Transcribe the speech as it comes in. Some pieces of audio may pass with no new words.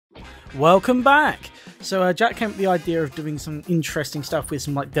Welcome back! So Jack came up with the idea of doing some interesting stuff with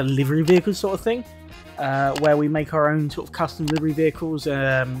some like delivery vehicles sort of thing, where we make our own sort of custom delivery vehicles.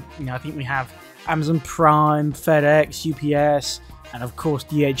 I think we have Amazon Prime, FedEx, UPS, and of course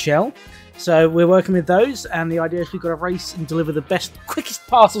DHL. So we're working with those, and the idea is we've got to race and deliver the best, quickest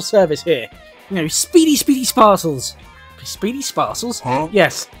parcel service here. You know, speedy parcels. Speedy Sparcels? Huh?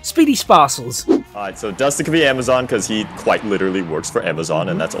 Yes, Speedy Sparcels. Alright, so Dustin can be Amazon because he quite literally works for Amazon,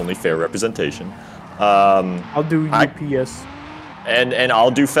 and that's only fair representation. I'll do UPS. And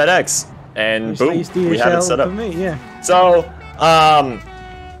I'll do FedEx. And boom, we have it set up. For me, yeah. So,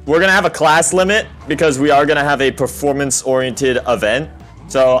 we're gonna have a class limit because we are gonna have a performance-oriented event.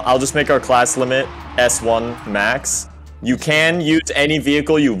 So I'll just make our class limit S1 max. You can use any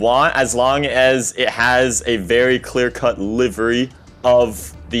vehicle you want as long as it has a very clear-cut livery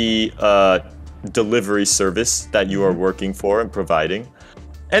of the delivery service that you are working for and providing.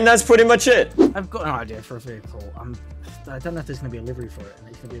 And that's pretty much it. I've got an idea for a vehicle. I don't know if there's going to be a livery for it, and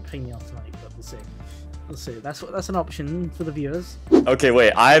it's going to be a pain in the ass tonight, but we'll see. We'll see. That's an option for the viewers. Okay,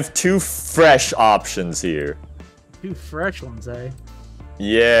 wait. I have two fresh options here. Two fresh ones, eh?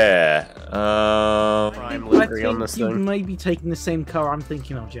 Yeah. Prime livery on this you thing. may be taking the same car I'm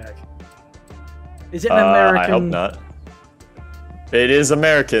thinking of, Jack. Is it an American? I hope not. It is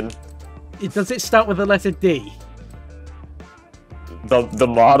American. Does it start with the letter D? The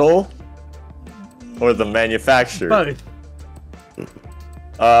model? Or the manufacturer? Both.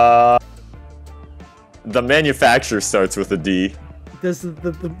 The manufacturer starts with a D. Does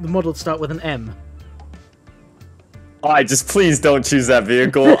the model start with an M? Alright, just please don't choose that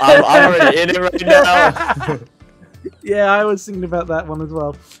vehicle. I'm already in it right now. Yeah, I was thinking about that one as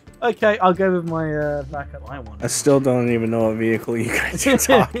well. Okay, I'll go with my backup light one. I still don't even know what vehicle you guys are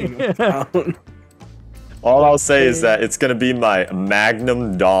talking about. All I'll say is that it's gonna be my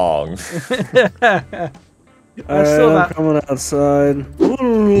Magnum Dong. Alright, I'm coming outside. I don't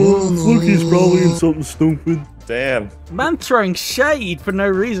know, look, he's probably in something stupid. Damn. Man throwing shade for no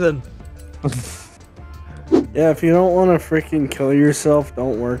reason. Yeah, if you don't want to freaking kill yourself,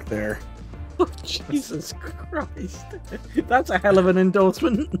 don't work there. Oh, Jesus Christ. That's a hell of an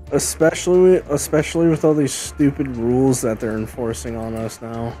endorsement. Especially with all these stupid rules that they're enforcing on us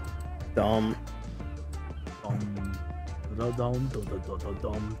now. Dumb.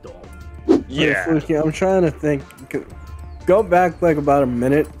 Yeah. Fluky, I'm trying to think. Go back like about a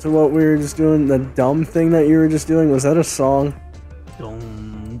minute to what we were just doing. The dumb thing that you were just doing, was that a song?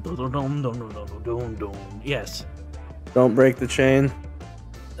 Yes. Don't break the chain.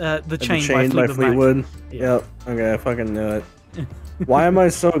 The chain by Fleetwood Fleetwood. Yeah. Yep. Okay, I fucking knew it. Why am I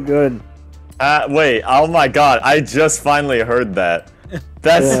so good? Wait, oh my god, I just finally heard that.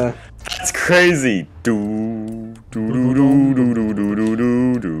 That's crazy. I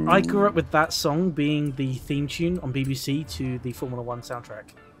grew up with that song being the theme tune on BBC to the Formula 1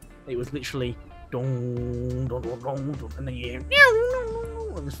 soundtrack. It was literally and then you hear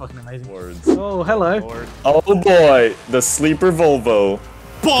it was fucking amazing. Words. Oh, hello. Oh boy, the sleeper Volvo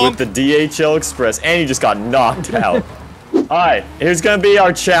with the DHL Express, and he just got knocked out. Alright, here's gonna be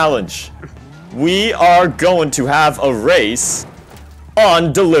our challenge. We are going to have a race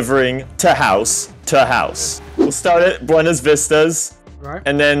on delivering to house to house. We'll start at Buenas Vistas, Right.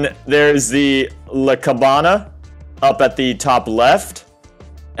 and then there's the La Cabana up at the top left,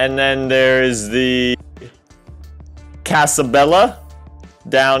 and then there's the Casabella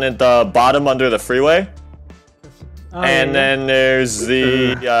down at the bottom under the freeway. And then there's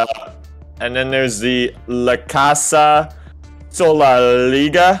the La Casa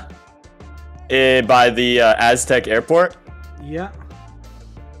Solaliga by the Aztec Airport. Yeah.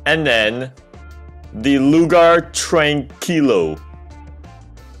 And then the Lugar Tranquilo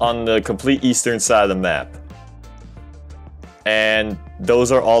on the complete eastern side of the map. And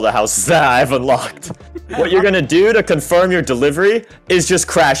those are all the houses that I've unlocked. What you're gonna do to confirm your delivery is just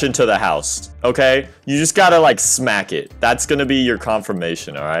crash into the house, okay? You just gotta, like, smack it. That's gonna be your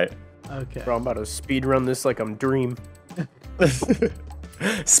confirmation, alright? Okay. Bro, I'm about to speedrun this like I'm Dream.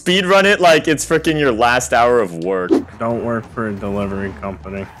 Speedrun it like it's freaking your last hour of work. Don't work for a delivery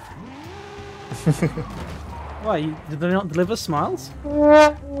company. Why? Did they not deliver smiles?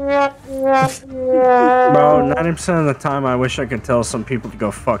 Bro, 90% of the time I wish I could tell some people to go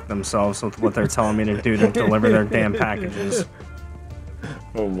fuck themselves with what they're telling me to do to deliver their damn packages.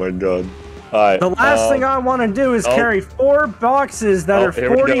 Oh my god. Alright. The last thing I want to do is carry 4 boxes that are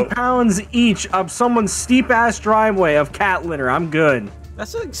 40 pounds each up someone's steep-ass driveway of cat litter. I'm good.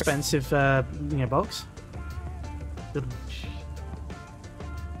 That's an expensive, box.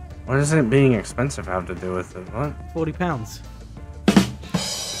 What does it being expensive have to do with it? What? 40 pounds.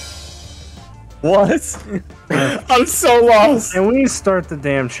 What? I'm so lost. Can we start the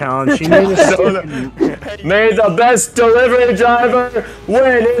damn challenge? You need to May the best delivery driver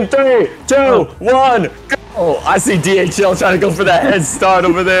win in 3, 2, 1, go! I see DHL trying to go for that head start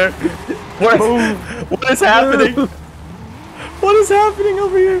over there. What is happening? What is happening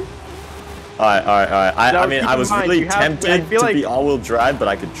over here? Alright. I mean, I was really tempted to be all-wheel drive, but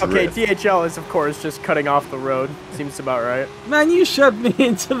I could drift. Okay, DHL is, of course, just cutting off the road. Seems about right. Man, you shoved me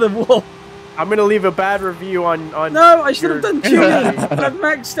into the wall. I'm gonna leave a bad review on No, I should have done tuning. I've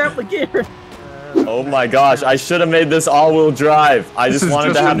maxed out the gear. Oh my gosh, I should have made this all-wheel drive. I just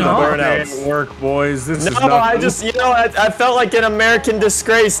wanted to have the burnouts. Work, boys. This is I just, you know, I felt like an American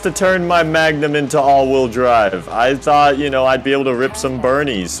disgrace to turn my Magnum into all-wheel drive. I thought, you know, I'd be able to rip some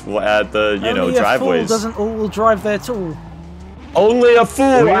Bernies at the, you know, driveways. Fool doesn't all-wheel drive there at all. Only a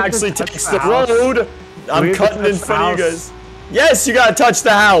fool actually takes the road. I'm cutting in front of you guys. Yes, you gotta touch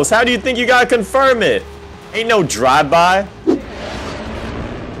the house. How do you think you gotta confirm it? Ain't no drive-by.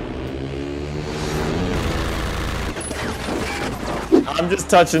 I'm just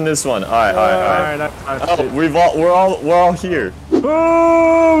touching this one. All right. Oh, we're all here.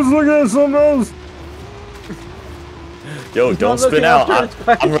 Oh, I was looking at something else. Yo, don't spin out.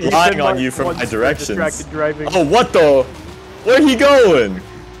 I'm relying on you for my directions. Oh, what the? Where he going?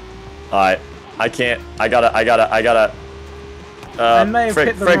 All right, I can't. I gotta. I may have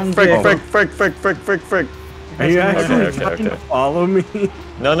hit the wrong frick. Are you actually trying to follow me?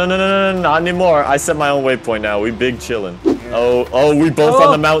 No, not anymore. I set my own waypoint now. We big chilling. Oh, we both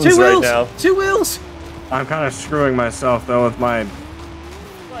on the mountains right now. 2 wheels. I'm kind of screwing myself though with my.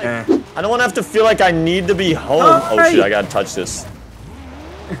 I don't want to have to feel like I need to be home. Oh shit, I gotta touch this.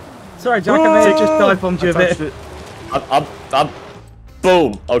 Sorry, Jack, I may have just dive bombed you a bit. Up.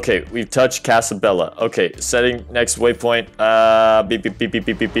 Boom. Okay, we've touched Casabella. Okay, setting next waypoint.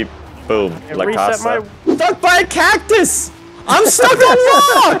 Beep. Boom. La Casa. Stuck by a cactus! I'm stuck on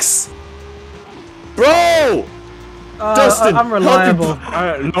rocks! Bro! Dustin, I'm reliable.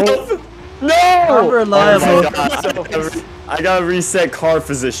 No! I'm reliable. Oh my God. I gotta reset car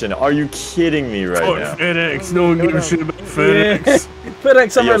position. Are you kidding me right now? FedEx. No one gives a shit about FedEx. Yeah.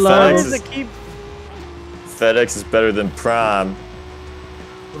 FedEx, I'm reliable. FedEx is better than Prime.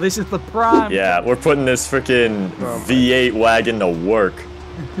 Well, this is the Prime. Yeah, we're putting this freaking V8 wagon to work.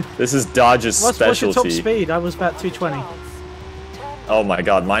 This is Dodge's specialty. What's your top speed? I was about 220. Oh my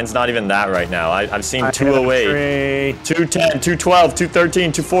God, mine's not even that right now. I've seen 208, 210, 212,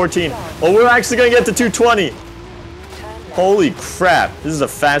 213, 214. Oh, we're actually gonna get to 220. Holy crap, this is the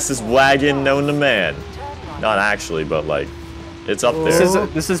fastest wagon known to man. Not actually, but like, it's up there.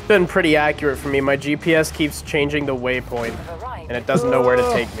 This has been pretty accurate for me. My GPS keeps changing the waypoint, and it doesn't know where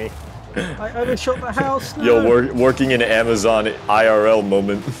to take me. I overshot the house. No. Yo, working in Amazon IRL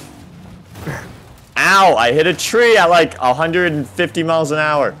moment. Ow! I hit a tree at like 150 miles an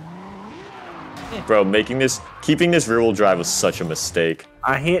hour. Bro, keeping this rear-wheel drive was such a mistake.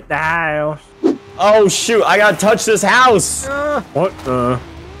 I hit the house. Oh shoot! I gotta touch this house. What the?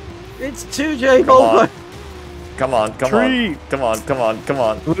 It's 2J Volvo. Come on. You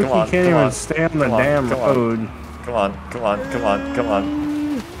can't even stay on the damn road. Come on.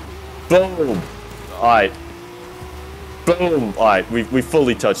 Boom! Alright. Boom! Alright, we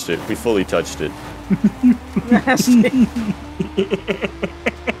fully touched it.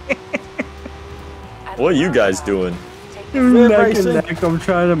 What are you guys doing? Neck and neck, I'm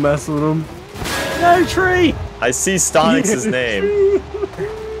trying to mess with him. No tree! I see Stonix's name.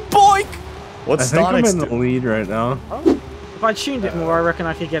 Boink! What's I think I'm Stonix in the lead right now. If I tuned it more, I reckon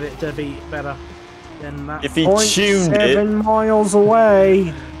I could get it to be better than that. If he tuned it... 7 miles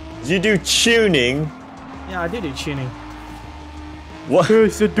away. You do tuning? Yeah, I do tuning.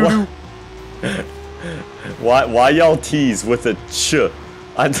 What? Why y'all tease with a ch?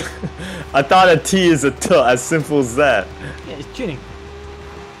 I thought a T is a T, as simple as that. Yeah, it's tuning.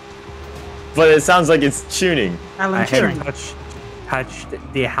 But it sounds like it's tuning. Alan Turing. Touched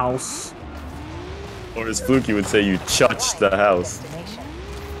the house. Or as Fluky would say, you chuched the house.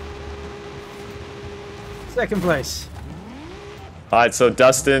 Second place. Alright, so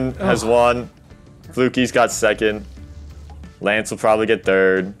Dustin has won. Fluky's got second. Lance will probably get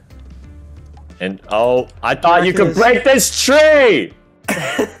third. And I thought you could break this tree!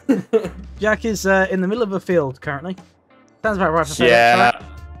 Jack is in the middle of a field currently. Sounds about right for FedEx, Yeah. right?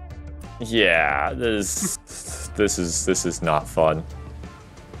 Yeah, this is not fun.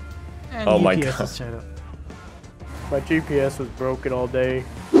 And oh my UPS God. is showed up. My GPS was broken all day.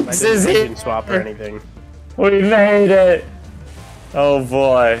 This is it. I didn't swap or anything. We made it! Oh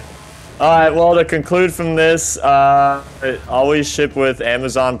boy. Alright, well, to conclude from this, always ship with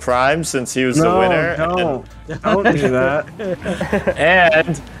Amazon Prime since he was the winner. Don't do that.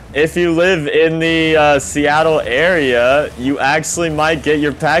 And if you live in the Seattle area, you actually might get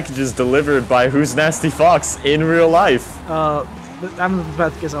your packages delivered by Who's Nasty Fox in real life. Amazon's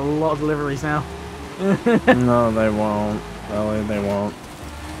about to get a lot of deliveries now. No, they won't. Really, they won't.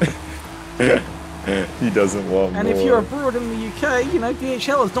 He doesn't want And more. if you're abroad in the UK, you know,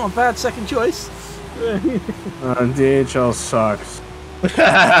 DHL is not a bad second choice. DHL sucks.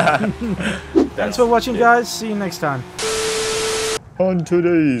 Thanks for watching, guys. See you next time. On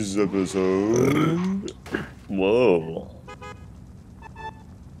today's episode... Whoa.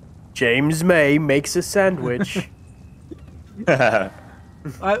 James May makes a sandwich.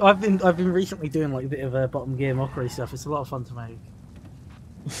 I've been recently doing like a bit of bottom gear mockery stuff. It's a lot of fun to make.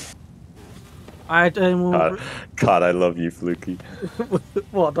 God, I love you, Fluky.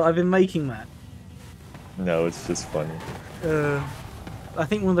 What? That I've been making that? No, it's just funny. I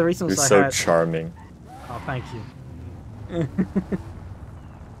think one of the reasons You're I so had... charming. Oh, thank you.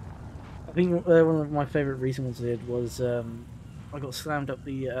 I think one of my favourite recent ones I did was I got slammed up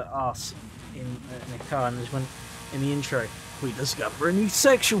the arse in a car and just went in the intro. We discover a new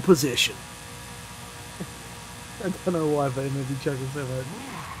sexual position. I don't know why, but it made me chuckle so much.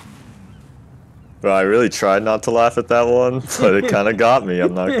 Bro, I really tried not to laugh at that one, but it kind of got me,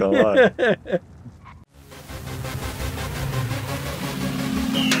 I'm not gonna lie.